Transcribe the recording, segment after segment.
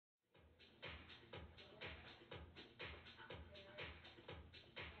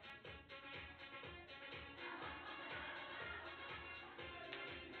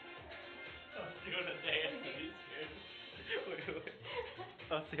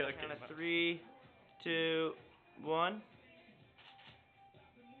I'll see how it count of 3, 2, 1.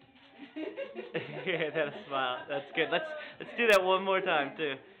 Yeah, that's a smile. That's good. Let's do that one more time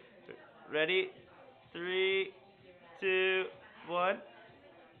too. Ready? 3, 2, 1.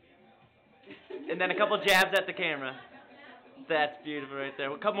 And then a couple jabs at the camera. That's beautiful right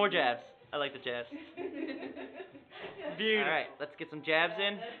there. A couple more jabs. I like the jabs. Beautiful. All right, let's get some jabs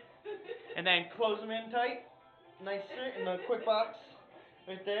in, and then close them in tight, nice in the quick box,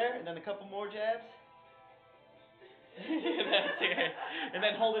 right there, and then a couple more jabs. That's it. And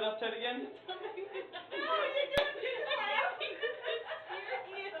then hold it up tight again.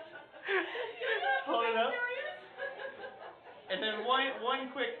 Hold it up. And then one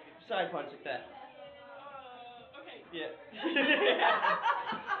quick side punch like that. Okay. Yeah.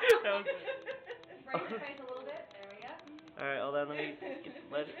 That was good. Raise your face a little bit. There we go. All right, hold on. Let it.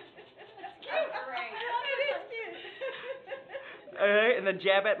 That's cute. Great. It is cute. All right, and then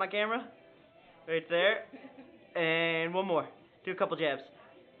jab at my camera, right there, and one more. Do a couple jabs.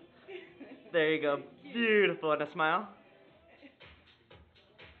 There you go. Beautiful, and a smile.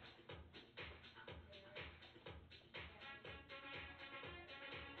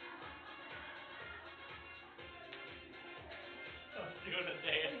 Doing a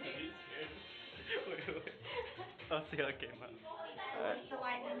dance and he's scared. Wait. I'll see how it came out. The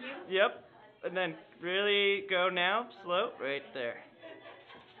light on you? Yep. And then really go now, slow, right there.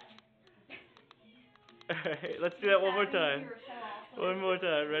 Alright, let's do that one more time. One more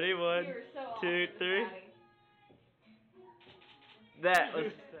time. Ready? 1, 2, 3. That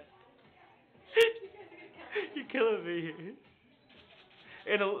was. You're killing me.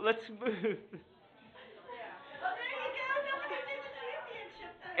 And let's move.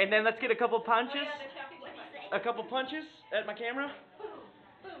 And then let's get a couple punches. A couple punches at my camera. Boom,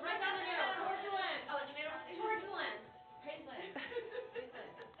 right down the middle, towards the lens. Oh, the middle? Towards the lens. His lens.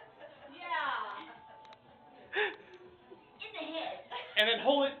 Yeah. In the head. And then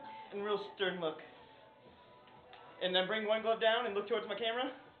hold it in real stern look. And then bring one glove down and look towards my camera.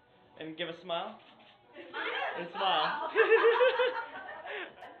 And give a smile. And smile.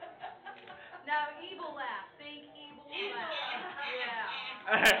 Now, evil laugh. Think evil laugh. Yeah.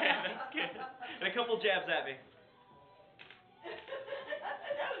 Alright, that's good. And a couple jabs at me.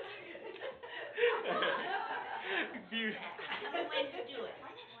 Beautiful. Another way to do it.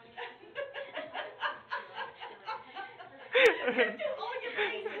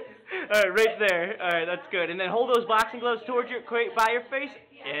 Alright, right there. Alright, that's good. And then hold those boxing gloves towards your, by your face.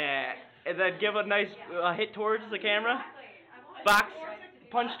 Yeah. And then give a nice hit towards the camera. Box,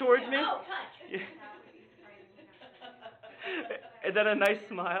 punch towards me. Yeah. And then a nice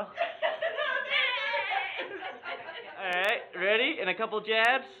smile. Alright, ready? And a couple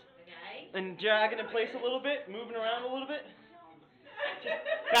jabs. And jogging in place a little bit, moving around a little bit. Just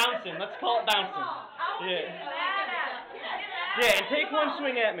bouncing, let's call it bouncing. Yeah. Yeah, and take one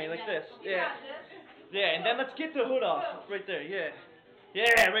swing at me like this. Yeah. Yeah, and then let's get the hood off. Right there, yeah.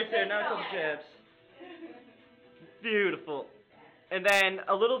 Yeah, right there, now a couple jabs. Beautiful. And then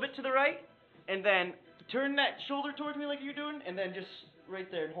a little bit to the right, and then turn that shoulder towards me like you're doing, and then just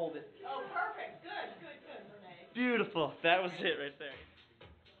right there and hold it. Oh, perfect. Good, Renee. Beautiful. That was it right there.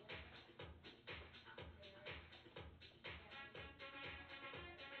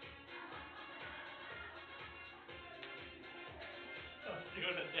 I was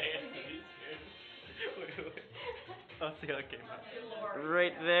doing a dance and he's scared. Wait. I'll see how it came out.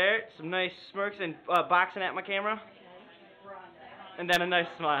 Right there. Some nice smirks and boxing at my camera. And then a nice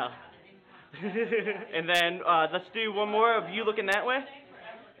smile. And then let's do one more of you looking that way.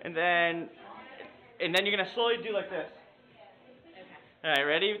 And then you're going to slowly do like this. Alright,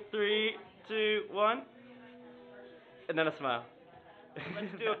 ready? 3, 2, 1. And then a smile.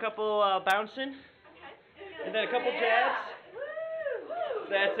 Let's do a couple bouncing. And then a couple jabs.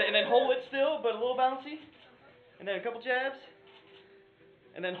 That's it. And then hold it still, but a little bouncy. And then a couple jabs.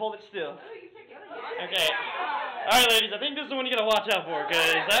 And then hold it still. Okay. Alright, ladies, I think this is the one you gotta watch out for,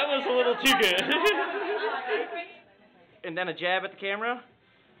 because that was a little too good. And then a jab at the camera.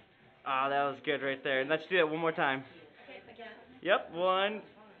 Ah, that was good right there. And let's do that one more time. Yep, one.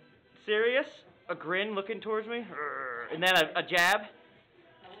 Serious. A grin looking towards me. And then a jab.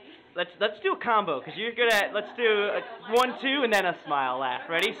 Let's do a combo, because you're good at, let's do a 1, 2, and then a smile laugh.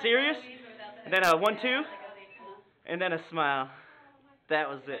 Ready? Serious? And then a 1, 2, and then a smile. That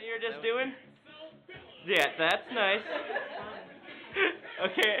was it. You're just doing? Yeah, that's nice.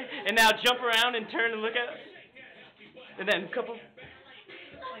 Okay, and now jump around and turn and look at it. And then a couple.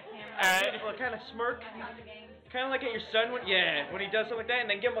 Alright, well, kind of smirk. Kind of like at your son when he does something like that, and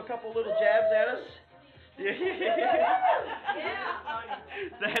then give him a couple little jabs at us. Yeah.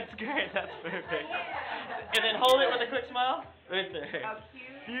 That's great. That's perfect. And then hold it with a quick smile. Right there.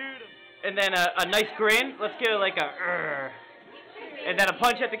 Beautiful. And then a nice grin. Let's give it like a and then a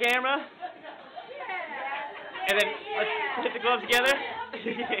punch at the camera. And then let's hit the gloves together.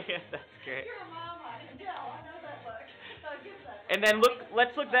 Yeah, that's great. And then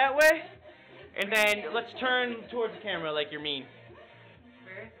let's look that way. And then let's turn towards the camera like you're mean.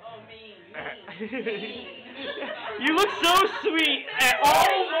 You look so sweet at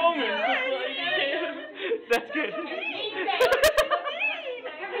all moments. That's good.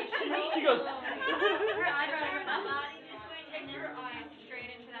 She goes.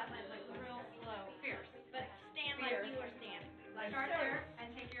 Start there and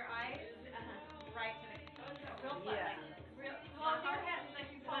take your eyes right to the real flat. Well, your head, like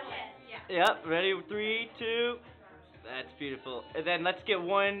you pull it. Yeah. Yep. Ready? 3, 2. That's beautiful. And then let's get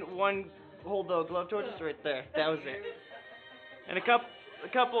one. Hold the glove towards us right there. That was it. And a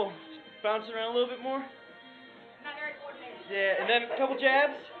couple. Bounce around a little bit more. Not very coordinated. Yeah. And then a couple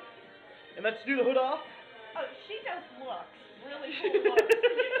jabs. And let's do the hood off. Oh, she does looks. Really cool looks.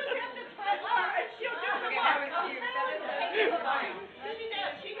 She'll do the looks. She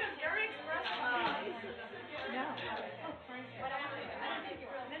does. She does very expressive eyes. No.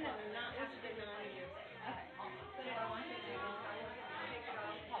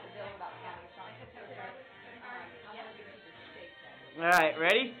 All right,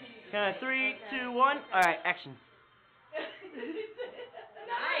 ready? Count of 3, 2, 1. All right, action. Nice.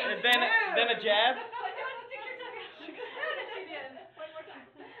 And then a jab.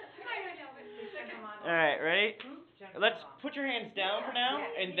 All right, ready? Let's put your hands down for now,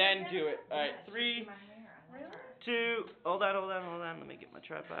 and then do it. All right, 3, 2. Hold on. Let me get my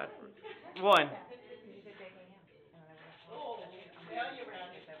tripod. 1.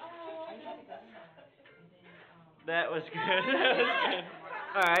 That was good.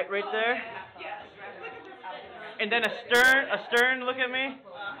 All right, right there. And then a stern look at me,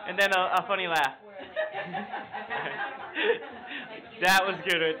 and then a funny laugh. That was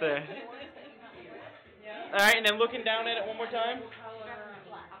good right there. All right, and then looking down at it one more time.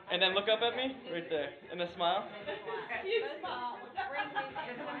 And then look up at me, right there. And then smile.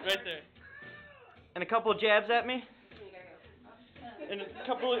 Right there. And a couple jabs at me. And a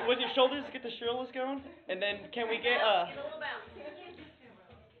couple with your shoulders, get the shoulders going. And then can we get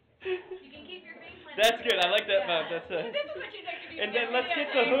That's good. I like that bounce. That's And then let's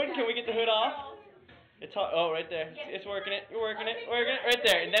get the hood. Can we get the hood off? It's hot. Oh, right there. It's working it. You're working it. Right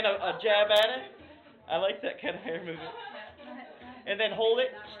there. And then a jab at it. I like that kind of hair movement. And then hold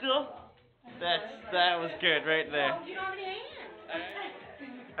it still. That was good right there.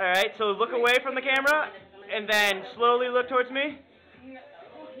 All right. So look away from the camera, and then slowly look towards me.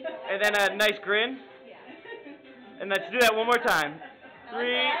 And then a nice grin. And let's do that one more time. 3.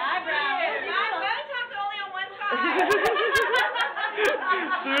 Only on one side.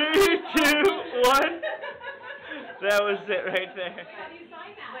 3, 2, 1. That was it right there. How do you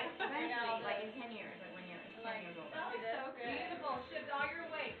sign that? Like in 10 years, like when you're 10 years old. So good. Beautiful. Shift all your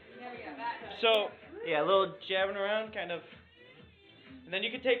weight. There we go. So, yeah, a little jabbing around, kind of. And then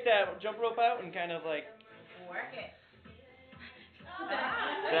you can take that jump rope out and kind of like. Work it.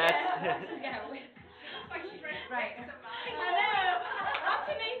 That's Right.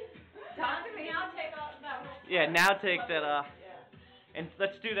 Talk to me. I'll take off that. Yeah, now take that off. And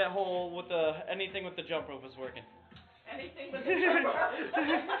let's do that whole with anything with the jump rope is working. Anything with the jump rope. That's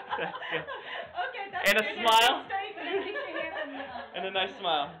good. Okay, that's And a good. smile. And And a nice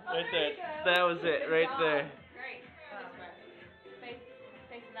smile. Right there. That was it. Right there. Great.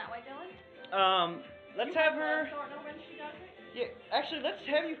 Facing that way, Dylan? Let's have her. Yeah, actually, let's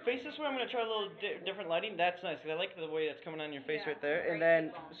have you face this way. I'm going to try a little different lighting. That's nice, because I like the way that's coming on your face right there. And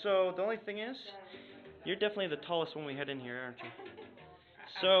then, so the only thing is, you're definitely the tallest one we had in here, aren't you?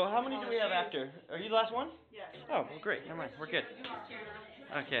 So, how many do we have after? Are you the last one? Yes. Oh, well, great. Never mind. We're good.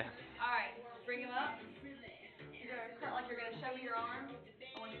 Okay. Alright, bring him up. You're going to curl like you're going to show me your arm.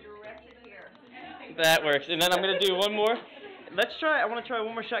 I want you to rest it here. That works. And then I'm going to do one more. Let's try, I want to try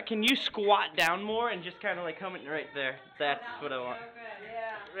one more shot. Can you squat down more and just kind of like come in right there? That's what I want.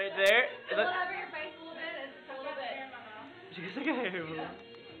 Yeah. Right there. Just look over your face a little bit. Just a little bit.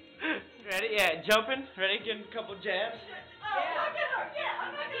 Ready? Yeah, jumping. Ready? Getting a couple jabs. I'm not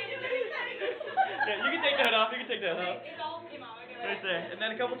going to do anything. Yeah, you can take that off. You can take that off. It's all came out. Right there. And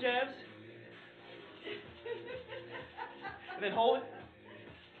then a couple jabs. And then hold it.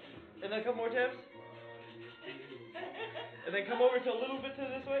 And then a couple more jabs. And then come over to a little bit to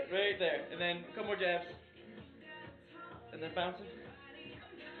this way. Right there. And then a couple more jabs. And then bouncing.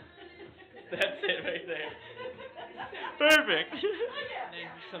 That's it right there. Perfect. And then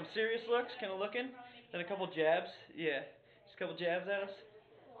some serious looks, kind of looking. Then a couple jabs. Yeah. Just a couple jabs at us.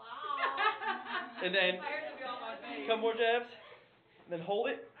 Wow. And then Fires will be on my face. a couple more jabs. And then hold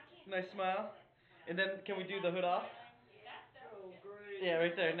it. Nice smile. And then can we do the hood off? Oh, great. Yeah,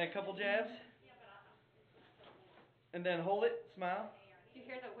 right there. And then a couple jabs. And then hold it. Smile. You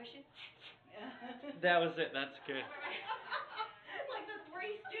hear the wishing? That was it. That's good. Like the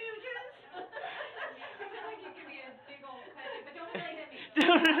Three Stooges. Sounds like you give me a big old cut, but don't really hit me.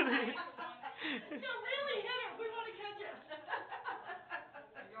 Don't really. No, really hit it. We want to catch it.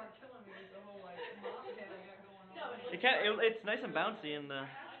 You're killing me with the whole like mop head I got going on. No, It's nice and bouncy in the.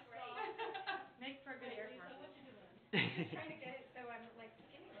 Make for a good air commercial. Trying to get it so I'm like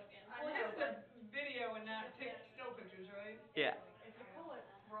skinny looking. Well, this is a video and not still pictures, right? Yeah. If you pull it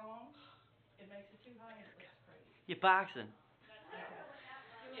wrong, it makes it too high and it looks crazy. You're boxing.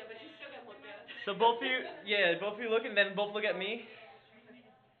 Yeah, but you still got looked at. So both of you, yeah, both of you look and then both look at me.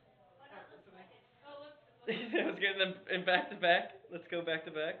 That was good. And then back to back. Let's go back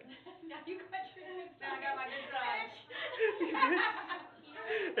to back. Now you got your good side. I got my good side.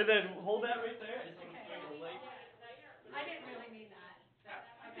 And then hold that right there. I just want to Okay. throw the light. I didn't really mean that.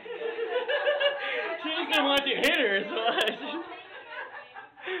 Okay. She just didn't want you to hit her, so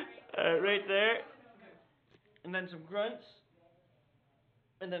right there. And then some grunts.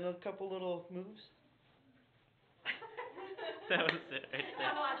 And then a couple little moves. That was it right there.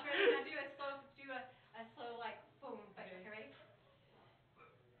 Now watch, ready? Now do a slow like boom. Okay, ready?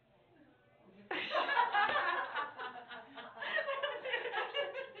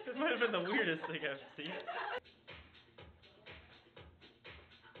 This might have been the weirdest thing I've seen.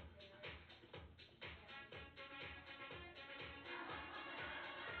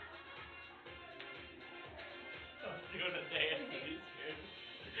 I was doing a dance and he's scared.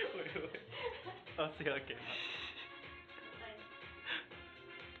 Wait. I'll see how it came out.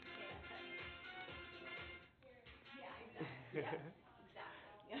 Yeah, exactly.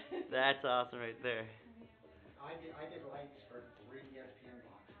 That's awesome right there. I did lights for 3 ESPN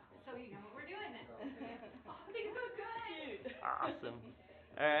boxes. So you know what we're doing then. Oh, things look good. Awesome.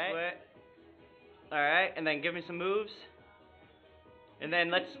 Alright. Alright, and then give me some moves. And then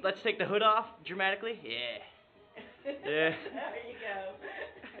let's take the hood off dramatically. Yeah. Yeah. There you go.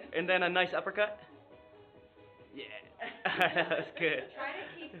 And then a nice uppercut. Yeah. That was good. Try to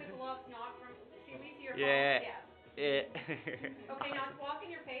keep the gloves not from. See, we see your Yeah. palms. Yeah. Okay, now walk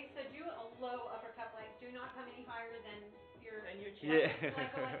in your pace. So do a low uppercut. Like, do not come any higher than your. And your Yeah.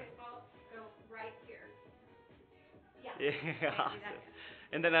 Like go like this. Go right here. Yeah. Yeah. Awesome.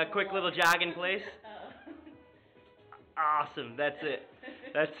 And then a quick little jog in place. Awesome. That's it.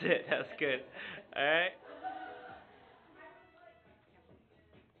 That's it. That's good. All right.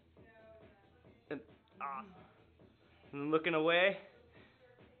 And awesome. And looking away.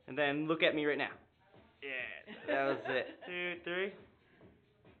 And then look at me right now. Yeah. That was it. 2, 3.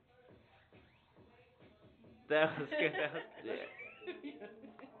 That was good. That was yeah.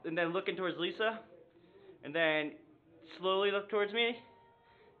 And then looking towards Lisa. And then slowly look towards me.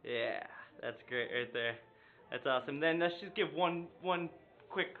 Yeah. That's great right there. That's awesome. Then let's just give one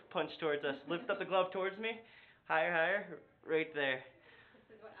quick punch towards us. Lift up the glove towards me. Higher, higher. Right there.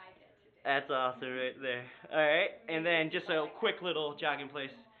 This is what I did today. That's awesome right there. Alright. And then just a quick little jog in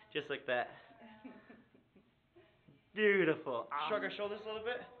place. Just like that. Beautiful. Shrug our shoulders a little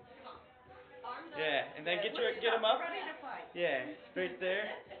bit. Arms up. Yeah. And then get them up. Ready to fight. Yeah. Right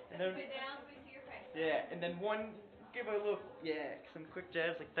there. And then Sit down. We see your face. yeah. And then give a little some quick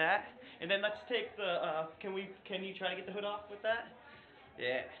jabs like that. And then let's take the can you try to get the hood off with that?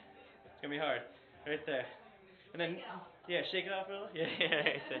 Yeah. It's gonna be hard. Right there. And then shake it off a little. Yeah,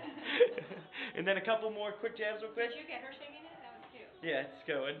 right there. And then a couple more quick jabs real quick. Did you get her shaking it? That was cute. Yeah, it's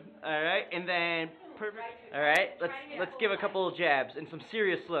going. Alright, and then perfect. Alright, let's give a couple of jabs and some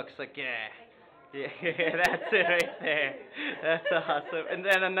serious looks like yeah. Yeah, that's it right there. That's awesome. And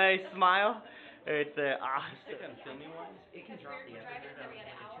then a nice smile. Right there. Awesome. Stick on filming ones, it can drop the other So we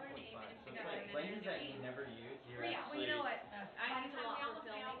had an hour and 8 minutes to go. lenses that you never use. You're Well, you know what? I use a lot for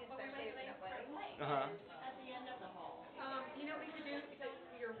filming, especially at weddings. Uh-huh. At the end of the hall. You know what we could do? So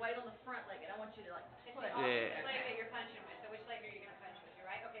you're white on the front leg, and I want you to like It's put the it. opposite leg that you're punching with. So which leg are you going to punch with? You're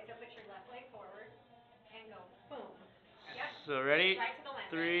right? Okay, so put your left leg forward and go boom. Yep. So ready? Right to the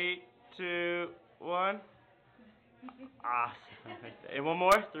left. 3, 2, 1. Awesome. And one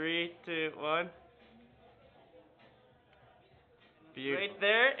more. 3, 2, 1. Beautiful. Right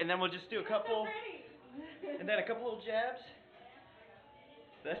there, and then we'll just do a couple, and then a couple little jabs.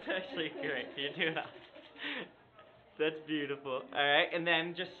 That's actually great. You're doing awesome. That's beautiful. All right, and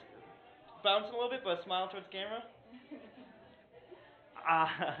then just bouncing a little bit, but smile towards the camera.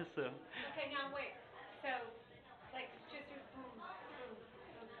 Awesome. Okay, now wait. So, like, just yeah,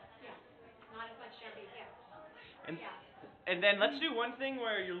 not as much jumping. Yeah. And Yeah. and then let's do one thing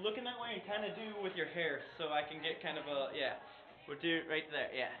where you're looking that way and kind of do with your hair, so I can get kind of a We'll do it right there.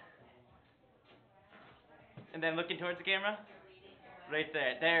 Yeah. And then looking towards the camera. Right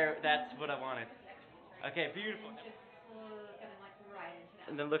there. There. That's what I wanted. Okay. Beautiful.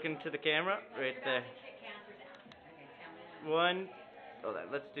 And then looking to the camera. Right there. One. Hold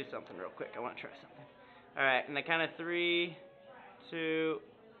on. Let's do something real quick. I want to try something. All right. And then kind of 3, 2,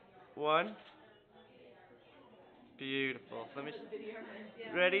 1. Beautiful. Let me.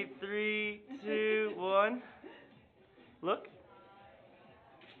 Ready? 3, 2, 1. Look.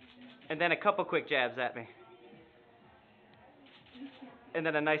 And then a couple quick jabs at me. And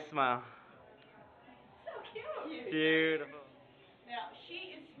then a nice smile. So cute. Beautiful. Now,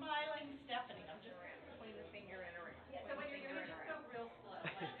 she is smiling, Stephanie. I'm just putting the finger in her ear. Yeah, so when you're just go real slow.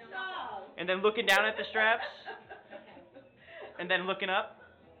 Like, So. And then looking down at the straps. And then looking up.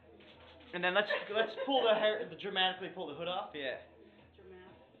 And then let's pull the hair, dramatically pull the hood off. Yeah.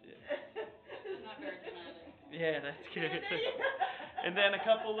 Not very dramatic. Yeah, that's good. And then a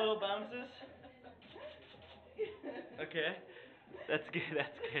couple little bounces. Okay. That's good.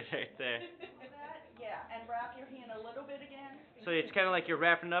 That's good right there. Yeah, and wrap your hand a little bit again. So it's kind of like you're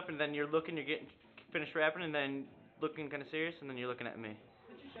wrapping up, and then you're looking, you're getting finished wrapping, and then looking kind of serious, and then you're looking at me.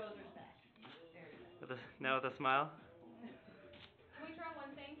 Put your shoulders back. Now with a smile. Can we try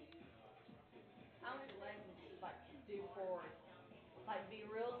one thing? I want your legs like do forward. Like be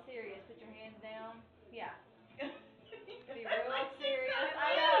real serious. Put your hands down. Yeah. Be real serious.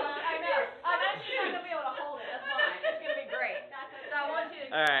 I know. I'm actually not gonna be able to hold it. That's fine. It's gonna be great. So I want you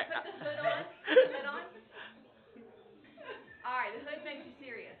to All right. put the hood on. Put the hood on. All right. The hood makes you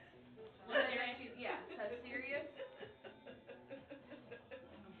serious. The hood makes you, yeah. So serious.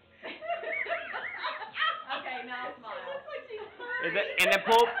 Okay. Now smile. She looks like she's hurting. And then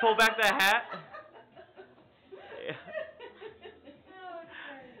pull back the hat. Yeah.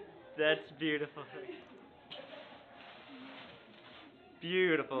 That's beautiful.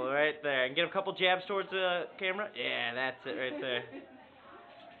 Beautiful, right there. And get a couple jabs towards the camera. Yeah, that's it right there.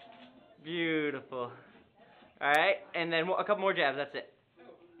 Beautiful. All right, and then a couple more jabs. That's it.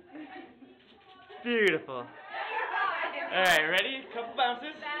 Beautiful. All right, ready? Couple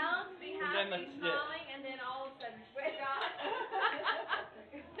bounces. Bounce, be And then happy, let's- smiling, and then all of a sudden stop.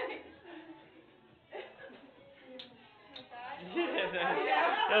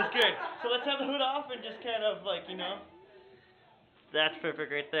 Yeah, that was good. So let's have the hood off and just kind of like, that's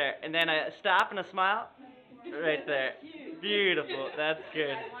perfect right there. And then a stop and a smile. Right there. Beautiful. That's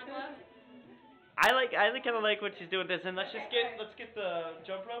good. I kind of like what she's doing with this. And let's get the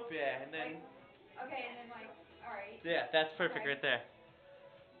jump rope. Yeah, and then. Okay, and then like, all right. Yeah, that's perfect right there.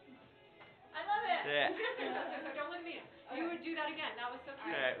 I love it. Yeah. So don't look at me. You would do that again. That was so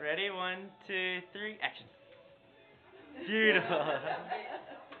cute. All right, ready? 1, 2, 3, action. Beautiful.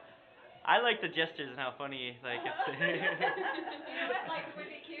 I like the gestures and how funny it's. You know what? Like, would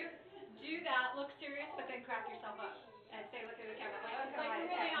it be cute? Do that. Look serious, but then crack yourself up and say, look at the camera. Like we're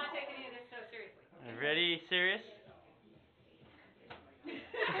really not taking any of this so seriously. Ready? Serious?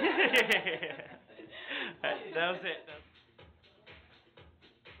 That was it.